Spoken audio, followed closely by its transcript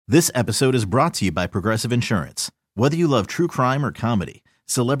This episode is brought to you by Progressive Insurance. Whether you love true crime or comedy,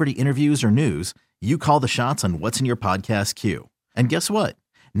 celebrity interviews or news, you call the shots on what's in your podcast queue. And guess what?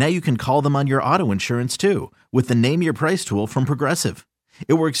 Now you can call them on your auto insurance too with the Name Your Price tool from Progressive.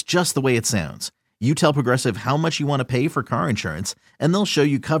 It works just the way it sounds. You tell Progressive how much you want to pay for car insurance, and they'll show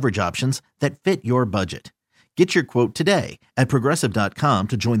you coverage options that fit your budget. Get your quote today at Progressive.com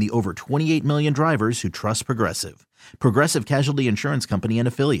to join the over 28 million drivers who trust Progressive. Progressive Casualty Insurance Company and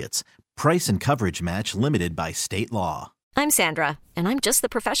Affiliates. Price and coverage match limited by state law. I'm Sandra, and I'm just the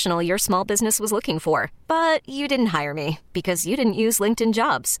professional your small business was looking for. But you didn't hire me because you didn't use LinkedIn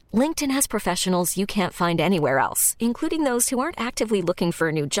Jobs. LinkedIn has professionals you can't find anywhere else, including those who aren't actively looking for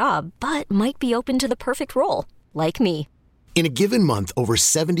a new job, but might be open to the perfect role, like me. In a given month, over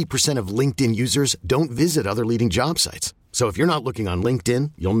 70% of LinkedIn users don't visit other leading job sites. So if you're not looking on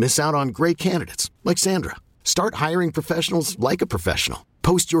LinkedIn, you'll miss out on great candidates like Sandra. Start hiring professionals like a professional.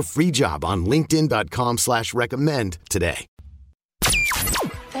 Post your free job on linkedin.com/recommend today.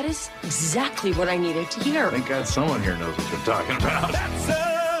 That is exactly what I needed to hear. Thank God someone here knows what they're talking about. That's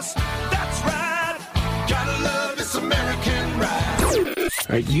us. That's right. Gotta love this American ride.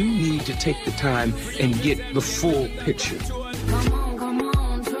 All right, you need to take the time and get the full picture. Come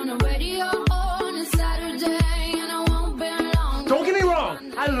on, turn the radio on. It's Saturday and I won't be long. Don't get me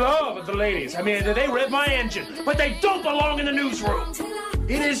wrong, I love the ladies. I mean, they rev my engine, but they don't belong in the newsroom.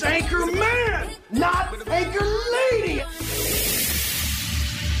 It is Anchor Man, not Anchor Lady.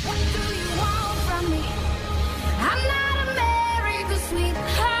 What do you want from me? I'm not America's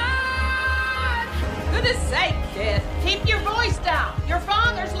sweetheart. Goodness sake, kid. Keep your voice down. Your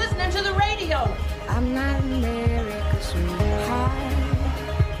father's listening to the radio. I'm not America's sweetheart.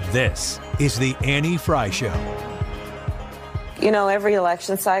 This is the Annie Frey Show. You know, every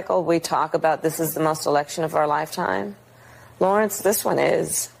election cycle we talk about this is the most election of our lifetime. Lawrence, this one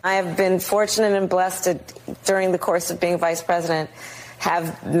is. I have been fortunate and blessed to, during the course of being vice president,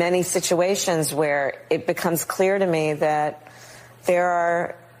 have many situations where it becomes clear to me that there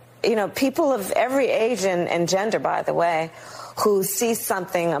are, you know, people of every age and gender, by the way, who see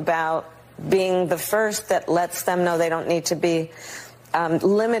something about being the first that lets them know they don't need to be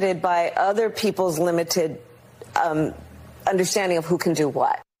limited by other people's limited understanding of who can do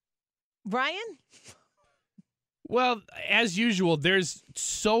what. Brian? Well, as usual, there's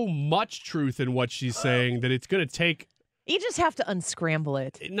so much truth in what she's saying that it's going to take... You just have to unscramble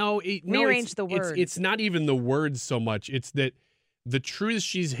it. Rearrange the words. It's not even the words so much. It's that the truths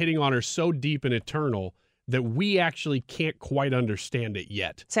she's hitting on are so deep and eternal that we actually can't quite understand it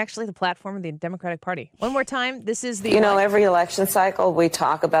yet. It's actually the platform of the Democratic Party. One more time, this is the... You know, every election cycle we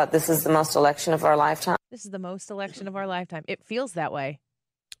talk about this is the most election of our lifetime. This is the most election of our lifetime. It feels that way.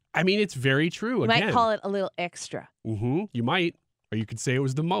 I mean, it's very true. You might call it a little extra. Mm-hmm. You might. Or you could say it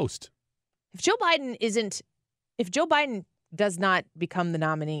was the most. If Joe Biden does not become the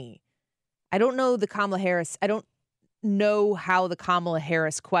nominee, I don't know I don't know how the Kamala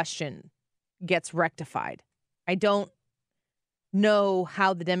Harris question gets rectified. I don't know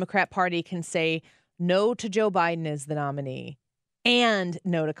how the Democrat Party can say no to Joe Biden as the nominee and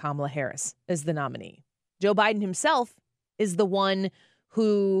no to Kamala Harris as the nominee. Joe Biden himself is the one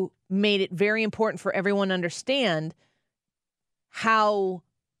who made it very important for everyone to understand how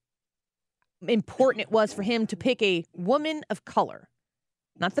important it was for him to pick a woman of color,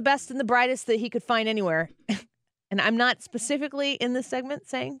 not the best and the brightest that he could find anywhere. And I'm not specifically in this segment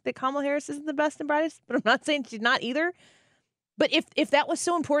saying that Kamala Harris isn't the best and brightest, but I'm not saying she's not either. But if that was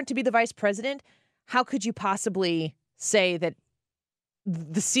so important to be the vice president, how could you possibly say that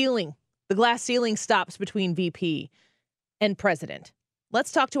the glass ceiling stops between VP and president?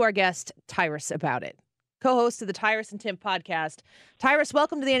 Let's talk to our guest, Tyrus, about it. Co-host of the Tyrus and Tim podcast. Tyrus,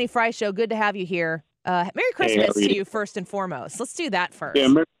 welcome to the Annie Frey Show. Good to have you here. Merry Christmas to you first and foremost. Let's do that first. Yeah,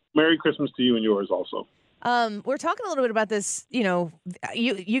 Merry Christmas to you and yours also. We're talking a little bit about this. You know,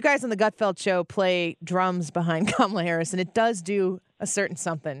 you guys on the Gutfeld show play drums behind Kamala Harris, and it does do a certain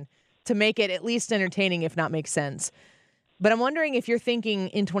something to make it at least entertaining, if not make sense. But I'm wondering if you're thinking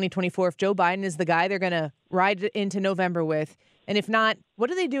in 2024, if Joe Biden is the guy they're going to ride into November with, and if not, what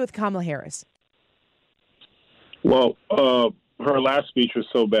do they do with Kamala Harris? Well, her last speech was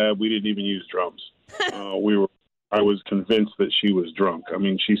so bad we didn't even use drums. I was convinced that she was drunk. I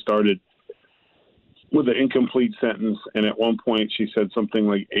mean, she started with an incomplete sentence, and at one point she said something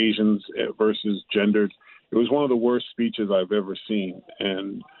like Asians versus gendered. It was one of the worst speeches I've ever seen,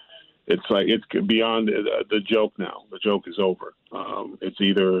 and it's like it's beyond the joke now. The joke is over. It's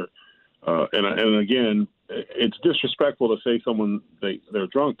either and again, it's disrespectful to say they're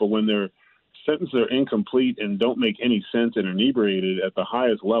drunk, but when they're sentences are incomplete and don't make any sense and are inebriated at the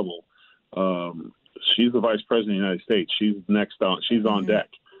highest level. She's the vice president of the United States. She's next on. She's on deck.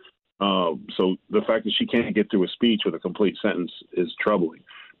 So the fact that she can't get through a speech with a complete sentence is troubling.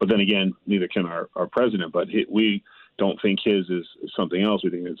 But then again, neither can our president. But we don't think his is something else. We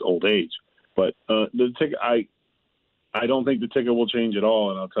think it's old age. But the ticket, I don't think the ticket will change at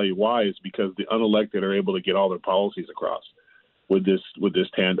all, and I'll tell you why. It's because the unelected are able to get all their policies across with this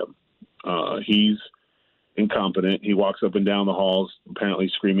tandem. He's incompetent. He walks up and down the halls, apparently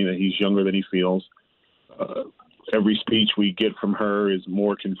screaming that he's younger than he feels. Every speech we get from her is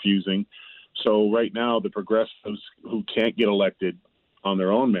more confusing. So right now, the progressives who can't get elected on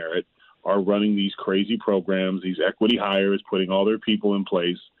their own merit are running these crazy programs, these equity hires, putting all their people in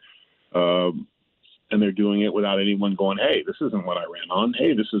place. And they're doing it without anyone going, hey, this isn't what I ran on.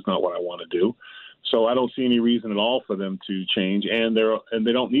 Hey, this is not what I want to do. So I don't see any reason at all for them to change. And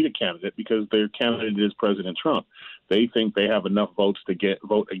they don't need a candidate because their candidate is President Trump. They think they have enough votes to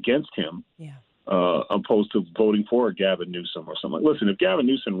vote against him, opposed to voting for Gavin Newsom or something. Listen, if Gavin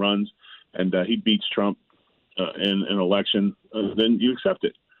Newsom runs and he beats Trump in an election, then you accept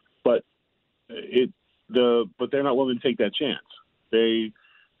it. But they're not willing to take that chance. They've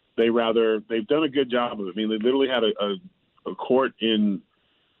done a good job of it. I mean, they literally had a court in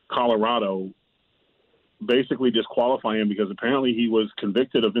Colorado basically disqualify him because apparently he was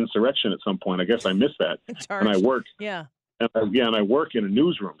convicted of insurrection at some point. I guess I missed that. And I work. And I work in a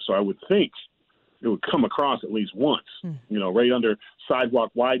newsroom, so I would think it would come across at least once. Right under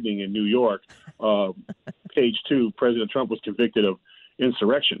sidewalk widening in New York, page 2, President Trump was convicted of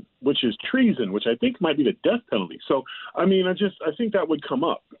insurrection, which is treason, which I think might be the death penalty. So, I mean, I think that would come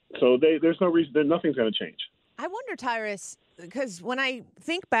up. So there's no reason, nothing's going to change. I wonder, Tyrus, because when I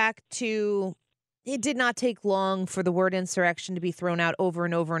think back to, it did not take long for the word insurrection to be thrown out over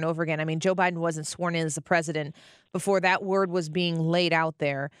and over and over again. I mean, Joe Biden wasn't sworn in as the president before that word was being laid out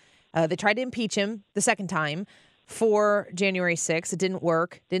there. They tried to impeach him the second time for January 6th. It didn't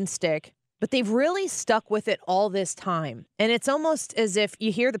work, didn't stick. But they've really stuck with it all this time. And it's almost as if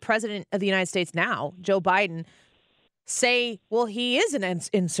you hear the president of the United States now, Joe Biden, say, well, he is an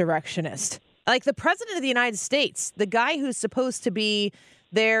insurrectionist. Like the president of the United States, the guy who's supposed to be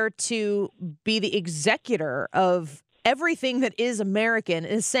there to be the executor of everything that is American,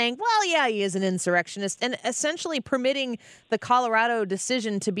 is saying, well, yeah, he is an insurrectionist, and essentially permitting the Colorado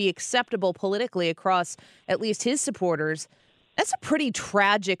decision to be acceptable politically across at least his supporters. That's a pretty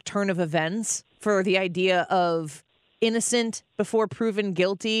tragic turn of events for the idea of innocent before proven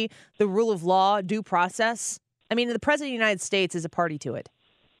guilty, the rule of law, due process. I mean, the president of the United States is a party to it.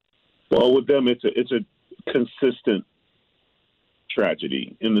 Well, with them, it's a consistent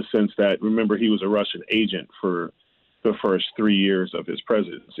tragedy in the sense that, remember, he was a Russian agent for the first 3 years of his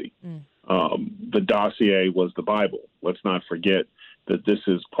presidency. The dossier was the Bible. Let's not forget that this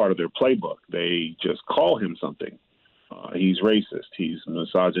is part of their playbook. They just call him something. He's racist. He's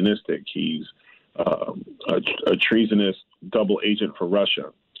misogynistic. He's a treasonous double agent for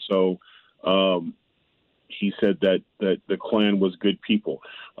Russia. So he said that the Klan was good people.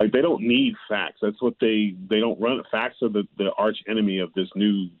 Like, they don't need facts. That's what they don't run. Facts are the arch enemy of this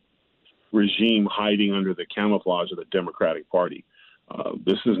new regime hiding under the camouflage of the Democratic Party.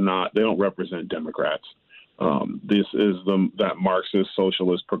 This is not. They don't represent Democrats. This is that Marxist,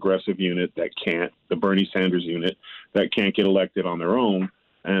 socialist, progressive unit that can't, the Bernie Sanders unit, that can't get elected on their own,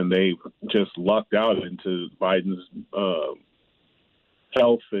 and they just lucked out into Biden's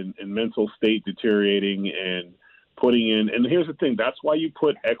health and mental state deteriorating and putting in. And here's the thing, that's why you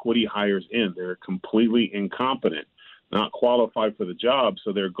put equity hires in. They're completely incompetent, not qualified for the job,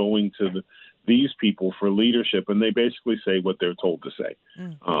 so they're going to these people for leadership, and they basically say what they're told to say.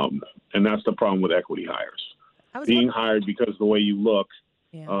 And that's the problem with equity hires. Being hired because of the way you look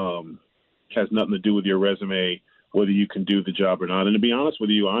has nothing to do with your resume, whether you can do the job or not. And to be honest with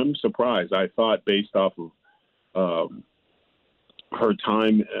you, I'm surprised. I thought, based off of her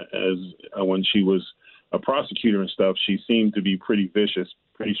time as when she was a prosecutor and stuff, she seemed to be pretty vicious,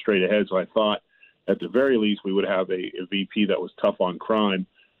 pretty straight ahead. So I thought, at the very least, we would have a VP that was tough on crime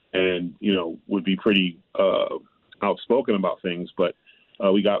and, would be pretty outspoken about things. But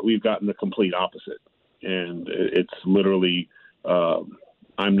we've gotten the complete opposite. And it's literally,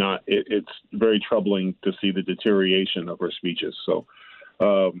 it's very troubling to see the deterioration of her speeches. So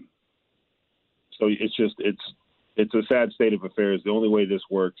it's a sad state of affairs. The only way this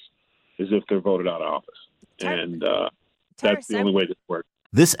works is if they're voted out of office. And that's the only way this works.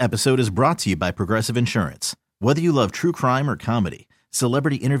 This episode is brought to you by Progressive Insurance. Whether you love true crime or comedy,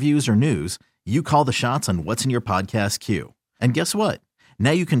 celebrity interviews or news, you call the shots on what's in your podcast queue. And guess what? Now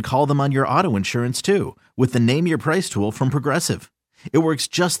you can call them on your auto insurance too with the Name Your Price tool from Progressive. It works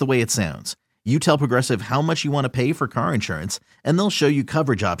just the way it sounds. You tell Progressive how much you want to pay for car insurance, and they'll show you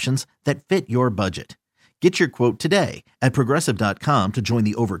coverage options that fit your budget. Get your quote today at Progressive.com to join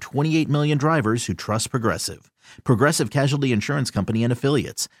the over 28 million drivers who trust Progressive. Progressive Casualty Insurance Company and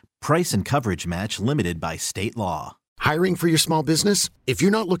Affiliates. Price and coverage match limited by state law. Hiring for your small business? If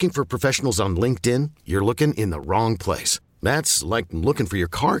you're not looking for professionals on LinkedIn, you're looking in the wrong place. That's like looking for your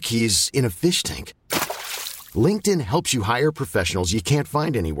car keys in a fish tank. LinkedIn helps you hire professionals you can't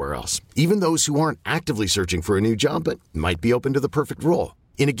find anywhere else, even those who aren't actively searching for a new job but might be open to the perfect role.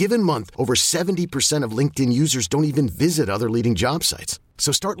 In a given month, over 70% of LinkedIn users don't even visit other leading job sites.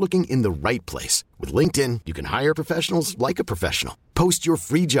 So start looking in the right place. With LinkedIn, you can hire professionals like a professional. Post your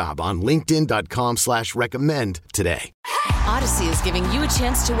free job on linkedin.com/recommend today. Odyssey is giving you a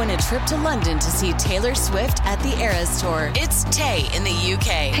chance to win a trip to London to see Taylor Swift at the Eras Tour. It's Tay in the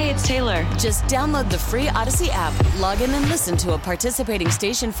UK. Hey, it's Taylor. Just download the free Odyssey app, log in and listen to a participating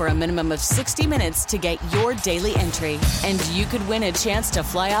station for a minimum of 60 minutes to get your daily entry. And you could win a chance to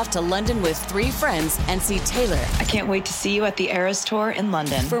fly off to London with 3 friends and see Taylor. I can't wait to see you at the Eras Tour in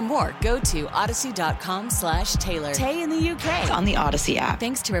London. For more, go to odyssey.com/Taylor. Tay in the UK. It's on the Odyssey app.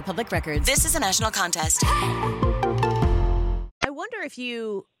 Thanks to Republic Records. This is a national contest. I wonder if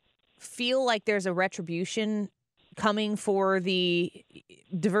you feel like there's a retribution coming for the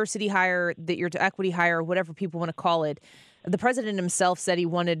diversity hire, your equity hire, whatever people want to call it. The president himself said he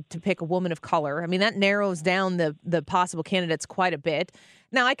wanted to pick a woman of color. I mean, that narrows down the possible candidates quite a bit.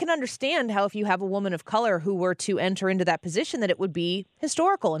 Now, I can understand how if you have a woman of color who were to enter into that position, that it would be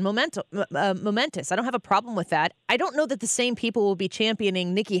historical and momentous. I don't have a problem with that. I don't know that the same people will be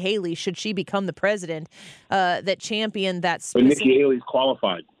championing Nikki Haley should she become the president that championed that specific... But Nikki Haley's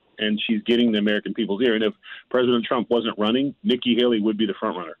qualified, and she's getting the American people's ear. And if President Trump wasn't running, Nikki Haley would be the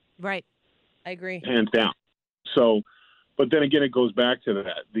front runner. Right. I agree. Hands down. So, but then again, it goes back to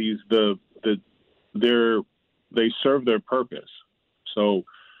that. They serve their purpose. So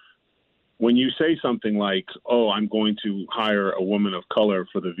when you say something like, "Oh, I'm going to hire a woman of color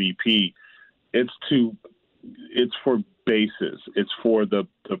for the VP," it's for bases. It's for the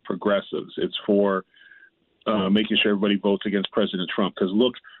progressives. It's for making sure everybody votes against President Trump. Because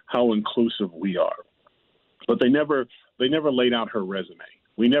look how inclusive we are. But they never laid out her resume.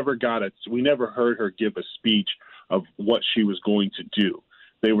 We never heard her give a speech of what she was going to do.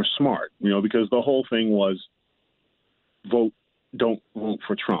 They were smart, because the whole thing was don't vote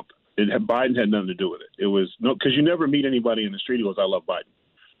for Trump. Biden had nothing to do with it. It was because you never meet anybody in the street who goes, "I love Biden."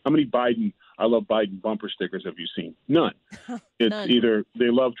 How many I love Biden bumper stickers have you seen? None. It's None. Either they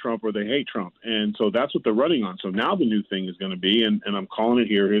love Trump or they hate Trump. And so that's what they're running on. So now the new thing is going to be, and I'm calling it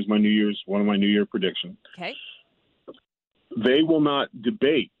here. Here's one of my New Year predictions. Okay. They will not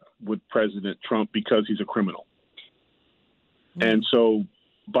debate with President Trump because he's a criminal. Mm-hmm. And so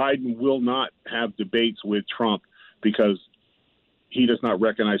Biden will not have debates with Trump because he does not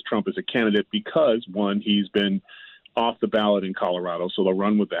recognize Trump as a candidate because, one, he's been off the ballot in Colorado, so they'll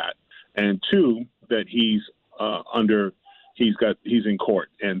run with that. And two, that he's in court.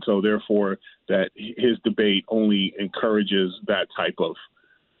 And so therefore that his debate only encourages that type of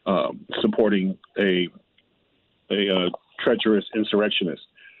supporting a treacherous insurrectionist.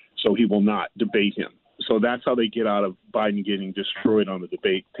 So he will not debate him. So that's how they get out of Biden getting destroyed on the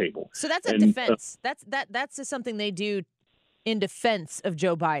debate table. So that's a defense. That's just something they do in defense of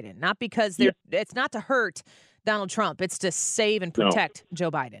Joe Biden, not because it's not to hurt Donald Trump. It's to save and protect Joe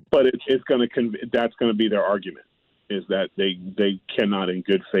Biden. But that's going to be their argument, is that they cannot in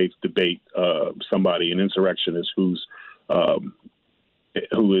good faith debate somebody, an insurrectionist who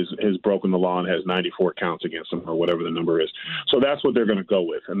has broken the law and has 94 counts against him or whatever the number is. So that's what they're going to go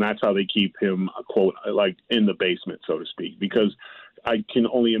with. And that's how they keep him, quote, like in the basement, so to speak, because I can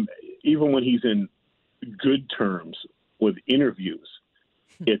only, even when he's in good terms with interviews,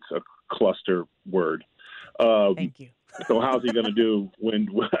 it's a cluster word. Thank you. So how's he going to do when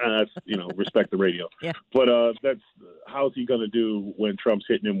respect the radio. Yeah. But how's he going to do when Trump's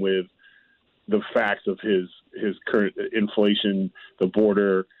hitting him with the facts of his current inflation, the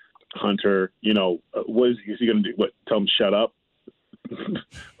border, Hunter, what is he going to do? What, tell him shut up?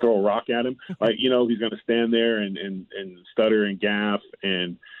 Throw a rock at him? Like, he's going to stand there and stutter and gaff,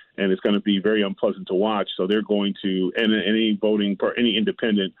 and it's going to be very unpleasant to watch. So they're going to, and any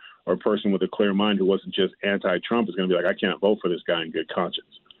independent or person with a clear mind who wasn't just anti-Trump is going to be like, I can't vote for this guy in good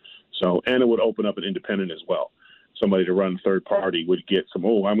conscience. So, and it would open up an independent as well. Somebody to run third party would get I'm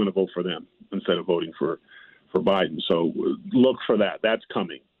going to vote for them instead of voting for Biden. So look for that. That's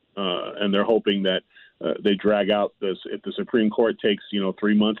coming. And they're hoping that they drag out this. If the Supreme Court takes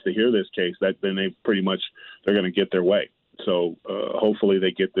 3 months to hear this case, then they're going to get their way. So hopefully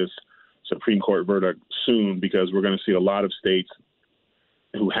they get this Supreme Court verdict soon, because we're going to see a lot of states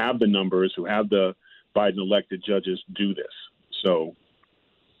who have the numbers, who have the Biden-elected judges do this. So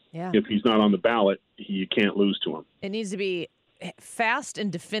if he's not on the ballot, you can't lose to him. It needs to be fast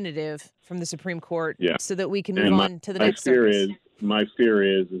and definitive from the Supreme Court so that we can And move on to the next circus. My fear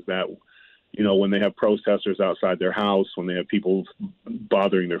is that, when they have protesters outside their house, when they have people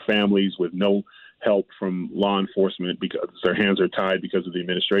bothering their families with no help from law enforcement because their hands are tied because of the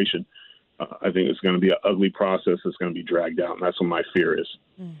administration, I think it's going to be an ugly process that's going to be dragged out, and that's what my fear is.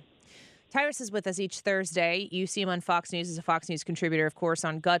 Tyrus is with us each Thursday. You see him on Fox News as a Fox News contributor, of course,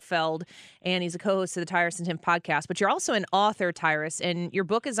 on Gutfeld, and he's a co-host of the Tyrus and Tim podcast. But you're also an author, Tyrus, and your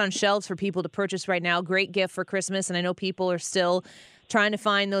book is on shelves for people to purchase right now. Great gift for Christmas, and I know people are still trying to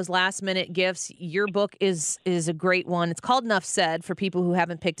find those last-minute gifts. Your book is a great one. It's called Nuff Said for people who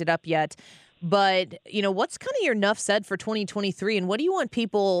haven't picked it up yet. But, what's kind of your Nuff Said for 2023, and what do you want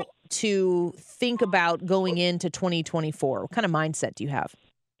people to think about going into 2024? What kind of mindset do you have?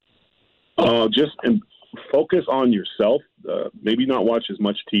 Just focus on yourself, maybe not watch as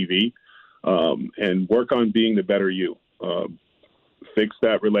much TV, and work on being the better you. Fix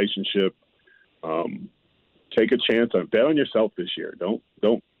that relationship. Take a chance on bet on yourself this year.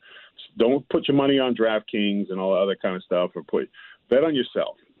 Don't put your money on DraftKings and all that other kind of stuff, or bet on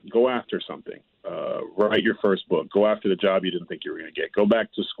yourself. Go after something. Write your first book. Go after the job you didn't think you were going to get. Go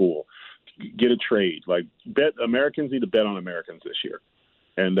back to school. Get a trade. Americans need to bet on Americans this year.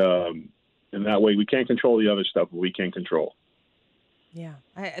 And that way we can't control the other stuff, but we can control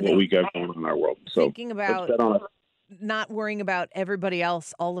what we got going on in our world. So thinking about not worrying about everybody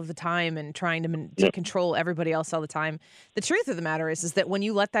else all of the time and trying to control everybody else all the time. The truth of the matter is that when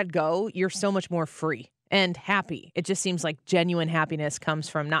you let that go, you're so much more free and happy. It just seems like genuine happiness comes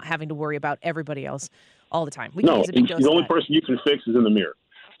from not having to worry about everybody else all the time. The only person you can fix is in the mirror.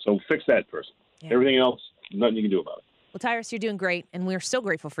 So fix that person. Yeah. Everything else, nothing you can do about it. Well, Tyrus, you're doing great, and we're so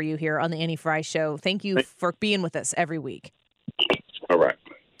grateful for you here on the Annie Frey Show. Thank you for being with us every week. All right.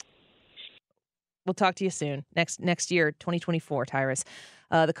 We'll talk to you soon. Next year, 2024, Tyrus.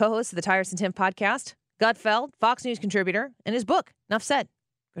 The co-host of the Tyrus and Tim podcast, Gutfeld, Fox News contributor, and his book, Nuff Said.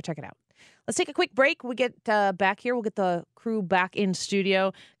 Go check it out. Let's take a quick break. We get back here. We'll get the crew back in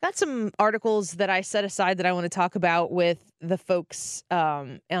studio. Got some articles that I set aside that I want to talk about with the folks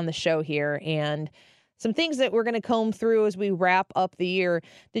on the show here, and some things that we're going to comb through as we wrap up the year.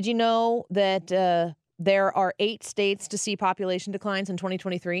 Did you know that there are 8 states to see population declines in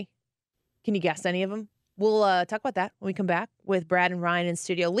 2023? Can you guess any of them? We'll talk about that when we come back with Brad and Ryan in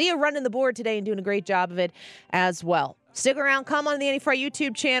studio. Leah running the board today and doing a great job of it as well. Stick around. Come on the Annie Frey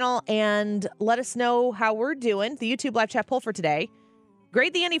YouTube channel and let us know how we're doing. The YouTube live chat poll for today.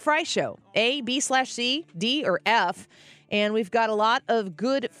 Grade the Annie Frey Show. A, B/C, D, or F. And we've got a lot of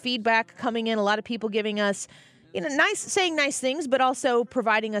good feedback coming in. A lot of people giving us, saying nice things, but also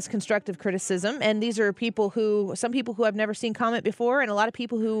providing us constructive criticism. And these are some people who I've never seen comment before, and a lot of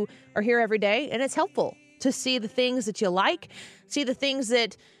people who are here every day. And it's helpful to see the things that you like, see the things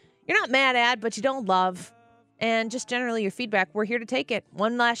that you're not mad at, but you don't love, and just generally your feedback. We're here to take it.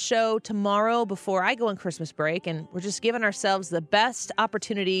 One last show tomorrow before I go on Christmas break, and we're just giving ourselves the best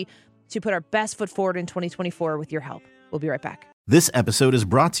opportunity to put our best foot forward in 2024 with your help. We'll be right back. This episode is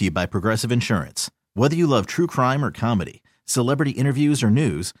brought to you by Progressive Insurance. Whether you love true crime or comedy, celebrity interviews or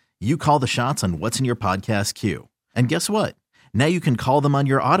news, you call the shots on what's in your podcast queue. And guess what? Now you can call them on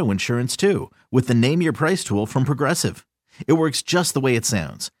your auto insurance too with the Name Your Price tool from Progressive. It works just the way it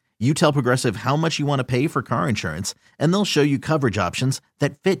sounds. You tell Progressive how much you want to pay for car insurance, and they'll show you coverage options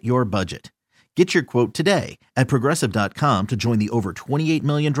that fit your budget. Get your quote today at Progressive.com to join the over 28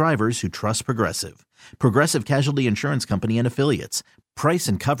 million drivers who trust Progressive. Progressive Casualty Insurance Company and Affiliates. Price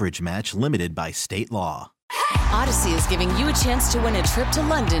and coverage match limited by state law. Odyssey is giving you a chance to win a trip to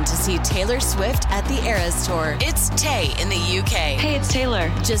London to see Taylor Swift at the Eras Tour. It's Tay in the UK. Hey, it's Taylor.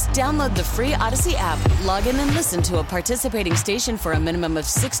 Just download the free Odyssey app, log in and listen to a participating station for a minimum of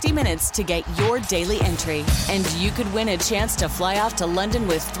 60 minutes to get your daily entry. And you could win a chance to fly off to London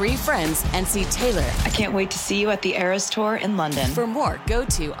with 3 friends and see Taylor. I can't wait to see you at the Eras Tour in London. For more, go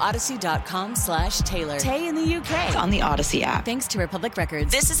to odyssey.com/Taylor. Tay in the UK. It's on the Odyssey app. Thanks to Republic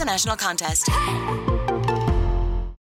Records. This is a national contest.